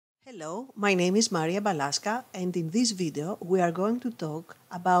Hello, my name is Maria Balaska, and in this video we are going to talk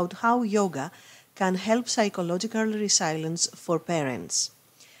about how yoga can help psychological resilience for parents.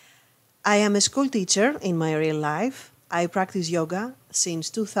 I am a school teacher in my real life. I practice yoga since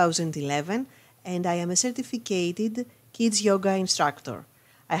 2011 and I am a certificated kids yoga instructor.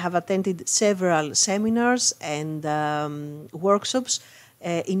 I have attended several seminars and workshops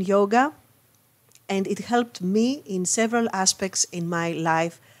in yoga, and it helped me in several aspects in my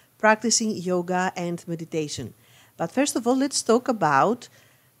life practicing yoga and meditation. But first of all, let's talk about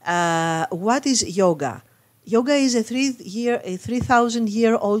what is yoga. Yoga is a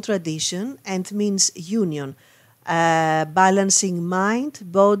 3,000-year-old tradition and means union, balancing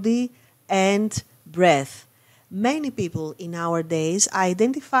mind, body, and breath. Many people in our days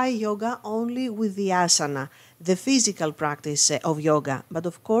identify yoga only with the asana, the physical practice of yoga. But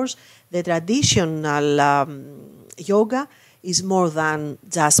of course, the traditional yoga is more than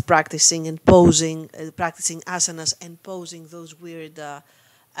just practicing and posing, practicing asanas and posing those weird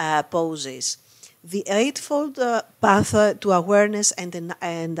poses. The eightfold path to awareness and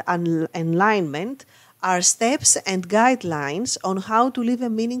alignment are steps and guidelines on how to live a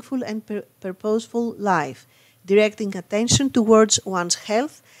meaningful and purposeful life, directing attention towards one's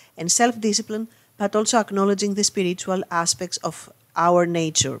health and self-discipline, but also acknowledging the spiritual aspects of our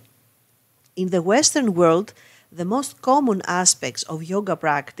nature. In the Western world, the most common aspects of yoga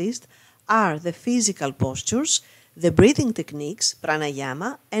practice are the physical postures, the breathing techniques,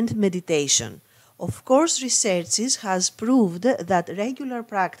 pranayama, and meditation. Of course, research has proved that regular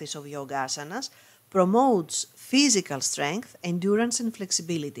practice of yoga asanas promotes physical strength, endurance, and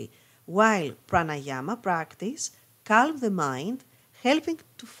flexibility, while pranayama practice calms the mind, helping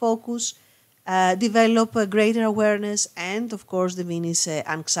to focus, develop a greater awareness, and of course diminish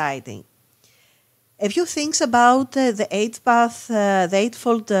anxiety. A few things about the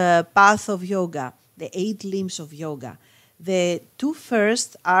eightfold path of yoga, the 8 limbs of yoga. The two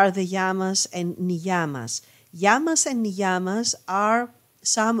first are the yamas and niyamas. Yamas and niyamas are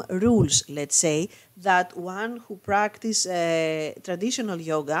some rules, let's say, that one who practices traditional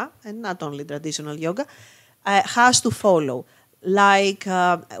yoga, and not only traditional yoga, has to follow. Like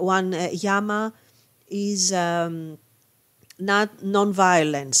one yama is not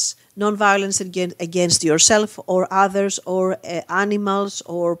non-violence against yourself or others or animals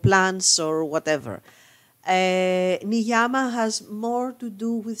or plants or whatever. Niyama has more to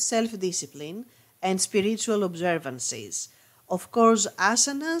do with self-discipline and spiritual observances. Of course,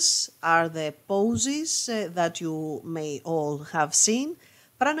 asanas are the poses that you may all have seen.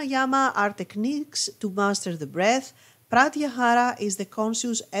 Pranayama are techniques to master the breath. Pratyahara is the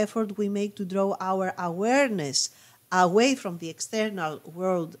conscious effort we make to draw our awareness away from the external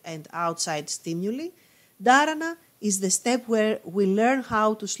world and outside stimuli. Dharana is the step where we learn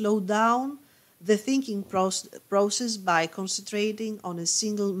how to slow down the thinking process by concentrating on a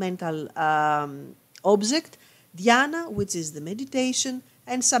single mental object. Dhyana, which is the meditation,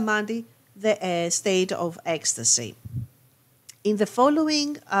 and Samadhi, the state of ecstasy. In the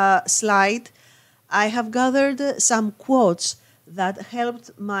following slide, I have gathered some quotes that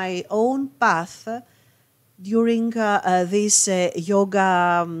helped my own path during this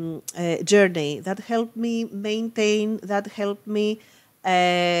yoga journey, that helped me maintain, that helped me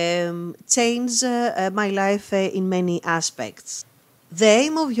change my life in many aspects. The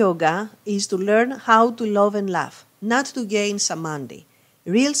aim of yoga is to learn how to love and laugh, not to gain samadhi.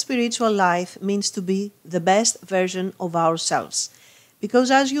 Real spiritual life means to be the best version of ourselves. Because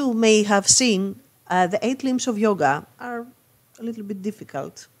as you may have seen, the 8 limbs of yoga are a little bit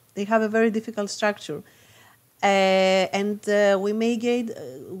difficult. They have a very difficult structure. We may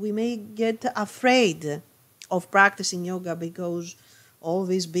get afraid of practicing yoga because all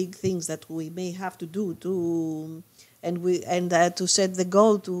these big things that we may have to do to set the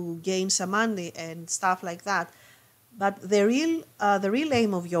goal to gain samadhi and stuff like that. But the real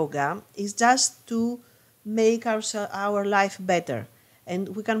aim of yoga is just to make our life better,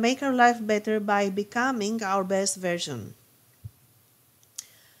 and we can make our life better by becoming our best version.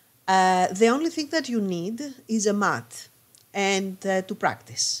 The only thing that you need is a mat and to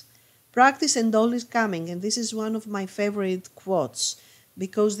practice. Practice and all is coming, and this is one of my favorite quotes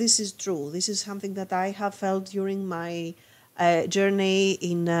because this is true. This is something that I have felt during my journey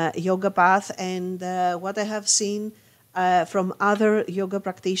in yoga path and what I have seen from other yoga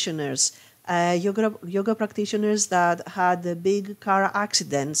practitioners. Yoga practitioners that had big car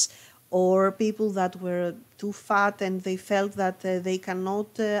accidents, or people that were too fat and they felt that they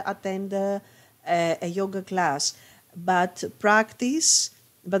cannot attend a yoga class, but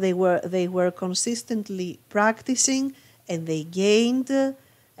they were consistently practicing, and they gained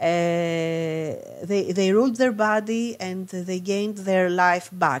They ruled their body and they gained their life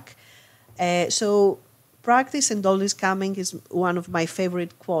back. So practice and always coming is one of my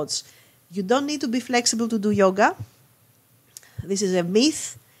favorite quotes. You don't need to be flexible to do yoga. This is a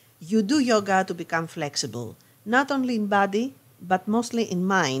myth. You do yoga to become flexible, not only in body, but mostly in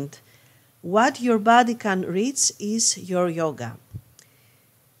mind. What your body can reach is your yoga.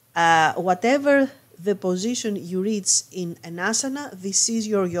 Whatever the position you reach in an asana, this is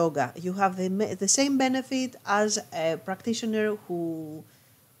your yoga. You have the same benefit as a practitioner who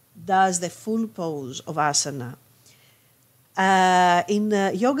does the full pose of asana. In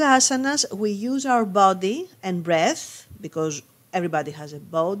yoga asanas, we use our body and breath, because everybody has a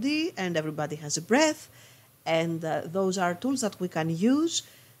body and everybody has a breath, and those are tools that we can use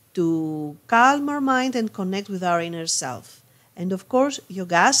to calm our mind and connect with our inner self. And of course,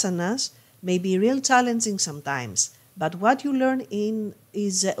 yoga asanas may be real challenging sometimes, but what you learn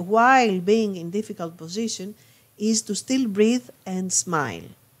is while being in difficult position is to still breathe and smile.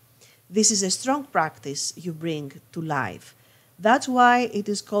 This is a strong practice you bring to life. That's why it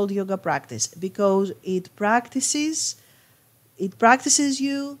is called yoga practice, because it practices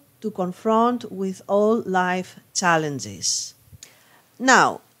you to confront with all life challenges.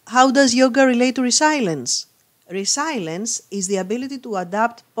 Now, how does yoga relate to resilience? Resilience is the ability to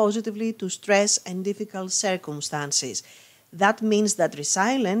adapt positively to stress and difficult circumstances. That means that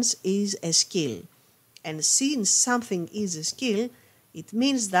resilience is a skill. And since something is a skill, it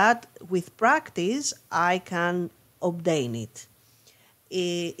means that with practice I can obtain it.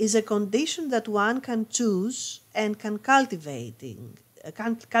 It is a condition that one can choose and can cultivate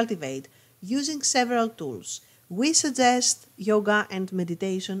using several tools. We suggest yoga and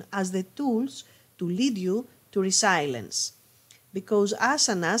meditation as the tools to lead you to resilience, because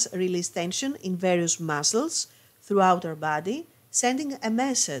asanas release tension in various muscles throughout our body, sending a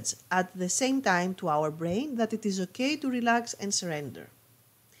message at the same time to our brain that it is okay to relax and surrender.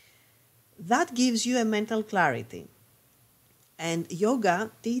 That gives you a mental clarity. And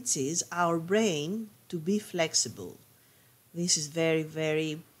yoga teaches our brain to be flexible. This is very,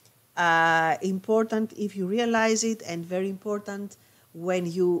 very important if you realize it, and very important when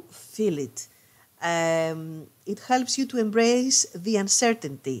you feel it. It helps you to embrace the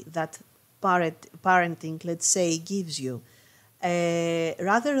uncertainty that parenting, let's say, gives you.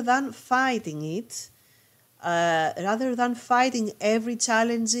 Rather than fighting it, rather than fighting every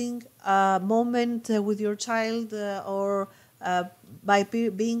challenging moment with your child or by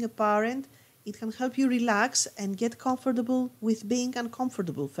being a parent, it can help you relax and get comfortable with being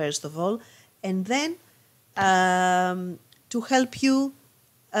uncomfortable, first of all, and then to help you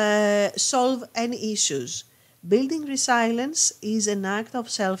solve any issues. Building resilience is an act of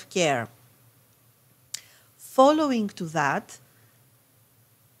self-care. Following to that,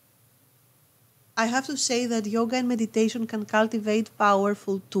 I have to say that yoga and meditation can cultivate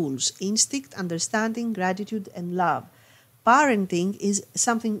powerful tools: instinct, understanding, gratitude, and love. Parenting is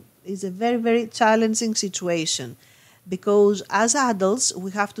a very, very challenging situation, because as adults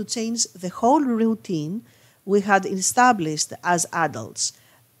we have to change the whole routine we had established as adults.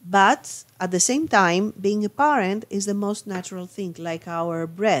 But at the same time, being a parent is the most natural thing, like our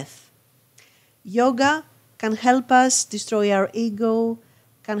breath. Yoga can help us destroy our ego,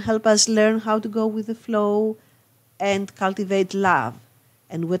 can help us learn how to go with the flow and cultivate love.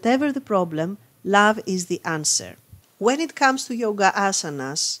 And whatever the problem, love is the answer. When it comes to yoga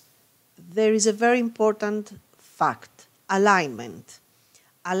asanas, there is a very important fact: alignment.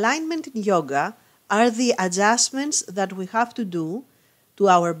 Alignment in yoga are the adjustments that we have to do to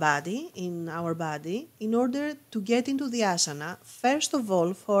our body, in order to get into the asana, first of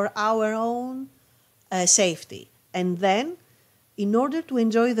all for our own safety, and then in order to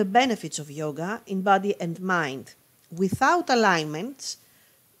enjoy the benefits of yoga in body and mind. Without alignment,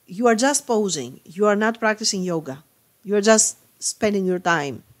 you are just posing. You are not practicing yoga. You are just spending your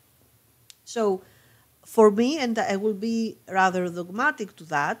time. So for me, and I will be rather dogmatic to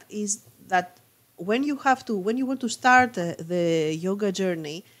that, is that when you want to start the yoga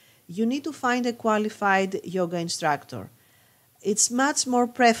journey, you need to find a qualified yoga instructor. It's much more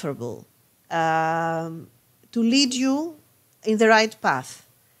preferable to lead you in the right path,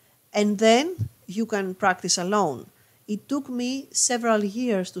 and then you can practice alone. It took me several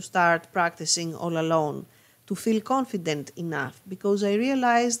years to start practicing all alone, to feel confident enough, because I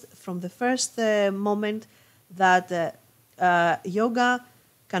realized from the first moment that yoga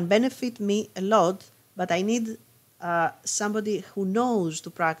can benefit me a lot, but I need somebody who knows to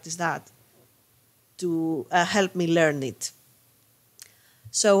practice that to help me learn it.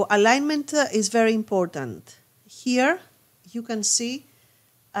 So alignment is very important. Here you can see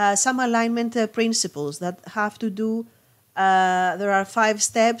some alignment principles that have to do, there are 5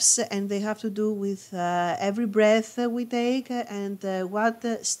 steps, and they have to do with every breath we take and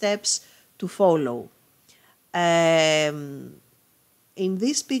what steps to follow. In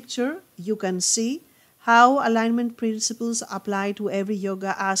this picture, you can see how alignment principles apply to every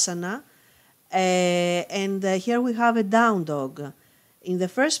yoga asana. And here we have a down dog. In the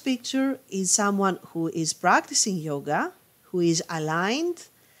first picture is someone who is practicing yoga, who is aligned.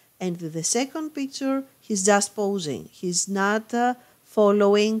 And in the second picture, he's just posing. He's not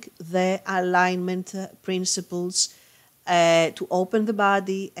following the alignment principles to open the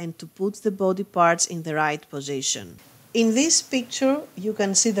body and to put the body parts in the right position. In this picture, you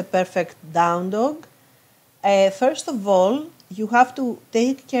can see the perfect down dog. First of all, you have to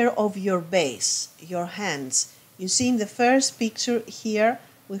take care of your base, your hands. You see in the first picture here,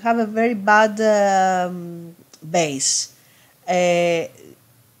 we have a very bad base.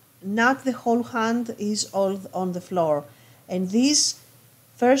 Not the whole hand is all on the floor. And this,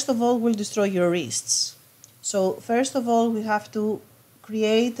 first of all, will destroy your wrists. So first of all, we have to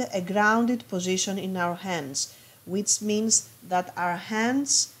create a grounded position in our hands, which means that our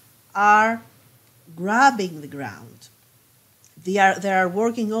hands are grabbing the ground. They are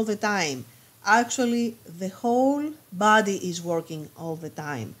working all the time. Actually, the whole body is working all the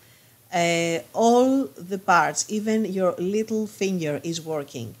time. All the parts, even your little finger is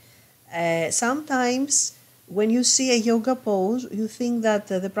working. Sometimes when you see a yoga pose, you think that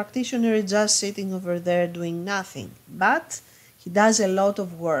the practitioner is just sitting over there doing nothing. But he does a lot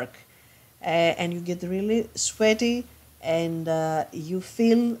of work. And you get really sweaty, and you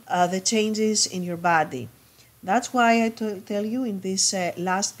feel the changes in your body. That's why I tell you in this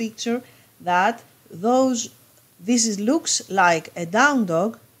last picture that this looks like a down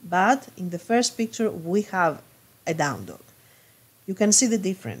dog, but in the first picture we have a down dog. You can see the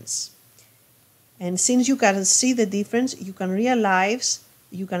difference. And since you can see the difference, you can realize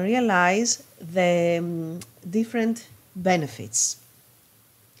the different benefits.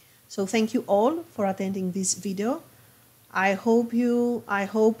 So thank you all for attending this video. I hope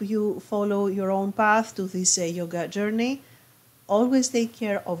you follow your own path to this yoga journey. Always take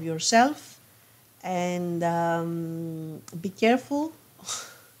care of yourself and be careful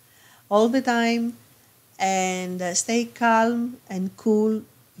all the time, and stay calm and cool.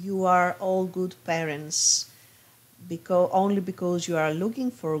 You are all good parents, only because you are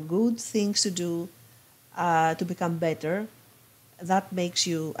looking for good things to do to become better. That makes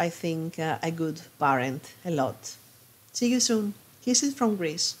you, I think, a good parent a lot. See you soon. Kisses from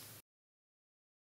Greece.